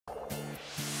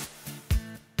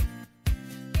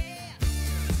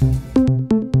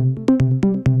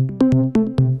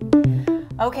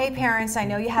Okay, parents, I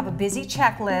know you have a busy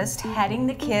checklist heading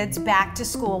the kids back to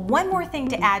school. One more thing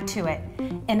to add to it,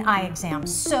 an eye exam,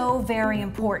 so very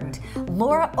important.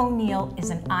 Laura O'Neill is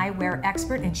an eyewear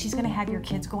expert, and she's gonna have your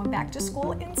kids going back to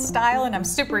school in style, and I'm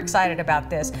super excited about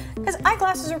this, because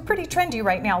eyeglasses are pretty trendy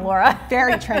right now, Laura.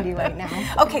 Very trendy right now.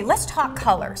 Okay, let's talk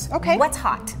colors. Okay. What's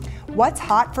hot? What's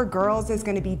hot for girls is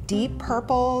going to be deep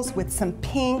purples with some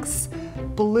pinks.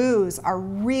 Blues are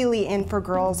really in for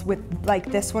girls, with like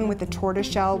this one with the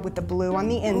tortoiseshell with the blue on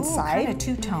the inside. Kind of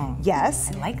two-tone.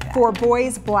 Yes. I like that. For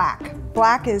boys, black.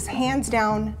 Black is hands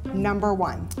down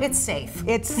 #1. It's safe.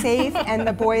 It's safe and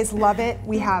the boys love it.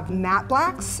 We have matte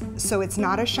blacks, so it's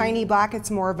not a shiny black, it's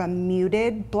more of a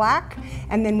muted black.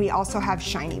 And then we also have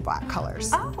shiny black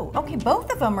colors. Oh, okay,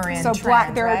 both of them are in So trend,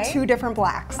 black, there right? are 2 different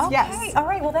blacks. Okay, Yes. all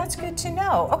right, well that's good to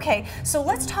know. Okay, so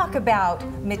let's talk about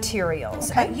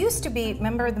materials. Okay. It used to be,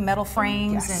 remember the metal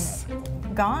frames? Yes.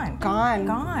 And gone. Gone.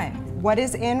 Gone. What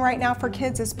is in right now for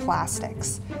kids is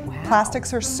plastics. Wow.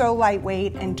 Plastics are so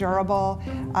lightweight and durable.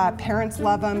 Parents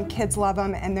love them, kids love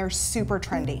them, and they're super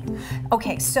trendy.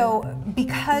 Okay, so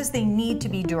because they need to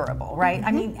be durable, right?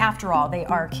 I mean, after all, they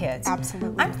are kids.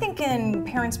 Absolutely. I'm thinking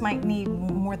parents might need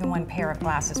more than one pair of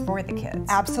glasses for the kids.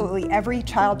 Absolutely. Every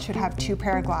child should have 2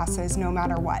 pair of glasses no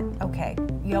matter what. Okay,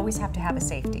 you always have to have a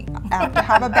safety.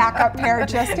 Have a backup pair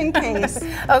just in case.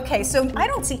 Okay, so I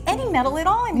don't see any metal at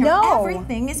all in here. No.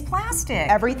 Everything is plastic.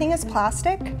 Everything is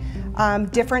plastic.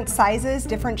 Different sizes,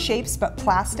 different shapes, but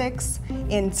plastics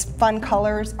in fun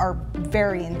colors are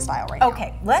very in style right now.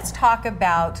 Okay, let's talk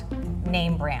about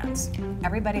name brands.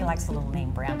 Everybody likes a little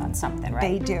name brand on something, right?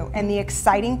 They do. And the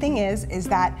exciting thing is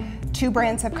that 2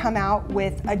 brands have come out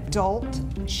with adult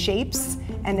shapes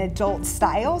and adult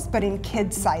styles, but in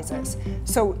kids sizes.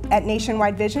 So at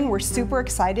Nationwide Vision, we're super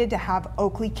excited to have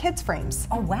Oakley kids frames.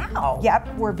 Oh, wow.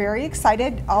 Yep, we're very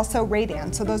excited. Also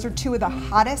Ray-Ban. So those are 2 of the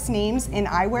hottest names in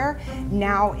eyewear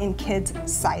now in kids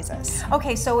sizes.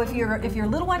 Okay, so if your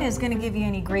little one is going to give you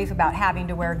any grief about having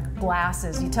to wear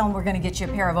glasses, you tell them we're going to get you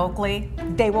a pair of Oakley.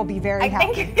 They will be very happy.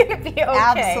 I think you're going to be okay,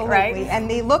 Absolutely. right? And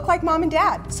they look like mom and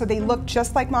dad. So they look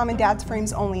just like mom and dad's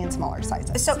frames, only in smaller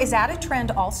sizes. So is that a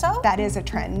trend also? That is a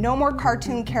trend. No more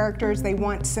cartoon characters. They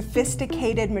want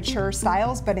sophisticated, mature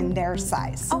styles, but in their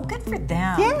size. Oh, good for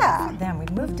them. Yeah. Good for them. We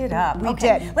moved it up. We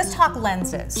Okay, did. let's talk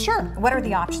lenses. Sure. What are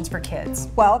the options for kids?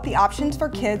 Well, the options for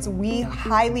kids, we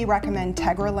highly recommend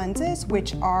Tegra lenses,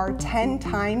 which are 10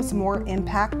 times more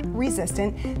impact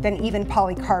resistant than even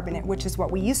polycarbonate, which is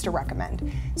what we used to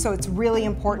recommend. So it's really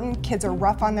important. Kids are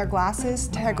rough on their glasses.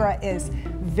 Tegra is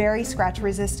very scratch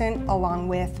resistant along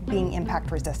with being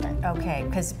impact resistant. Okay,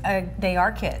 because they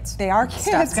are kids. They are kids,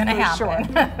 Stuff's gonna for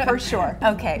happen. sure, for sure.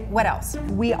 Okay, what else?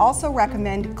 We also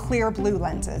recommend clear blue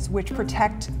lenses, which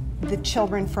protect the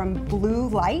children from blue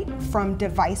light from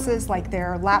devices like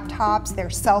their laptops, their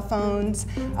cell phones,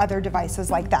 other devices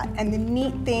like that. And the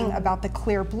neat thing about the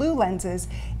clear blue lenses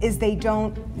is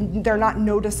they're not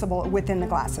noticeable within the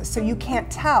glasses. So you can't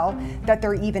tell that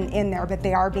they're even in there, but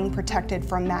they are being protected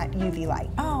from that UV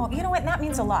light. Oh, you know what? That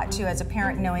means a lot too, as a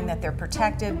parent, knowing that they're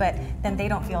protected, but then they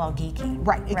don't feel all geeky.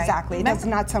 Right, exactly. It's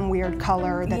not some weird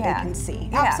color that they can see.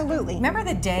 Yeah. Absolutely. Remember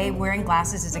the day wearing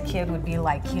glasses as a kid would be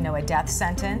like, you know, a death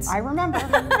sentence? I remember.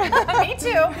 Me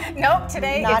too. Nope,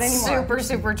 today Not it's anymore. super,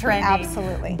 super trendy.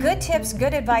 Absolutely. Good tips,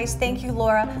 good advice. Thank you,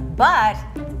 Laura. But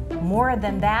more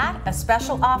than that, a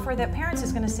special offer that parents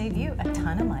is going to save you a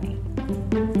ton of money.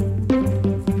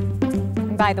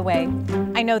 By the way,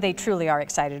 I know they truly are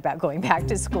excited about going back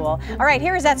to school. All right,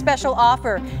 here is that special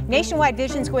offer. Nationwide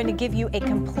Vision is going to give you a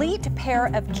complete pair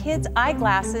of kids'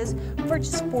 eyeglasses for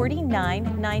just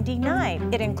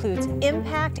 $49.99. It includes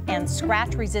impact and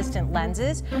scratch-resistant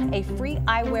lenses, a free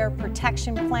eyewear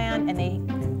protection plan, and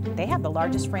they have the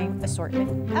largest frame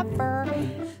assortment ever.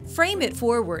 Frame it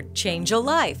forward, change a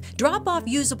life. Drop off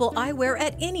usable eyewear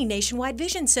at any Nationwide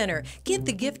Vision Center. Give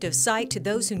the gift of sight to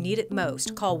those who need it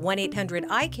most. Call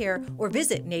 1-800-EYECARE or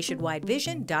visit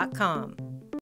nationwidevision.com.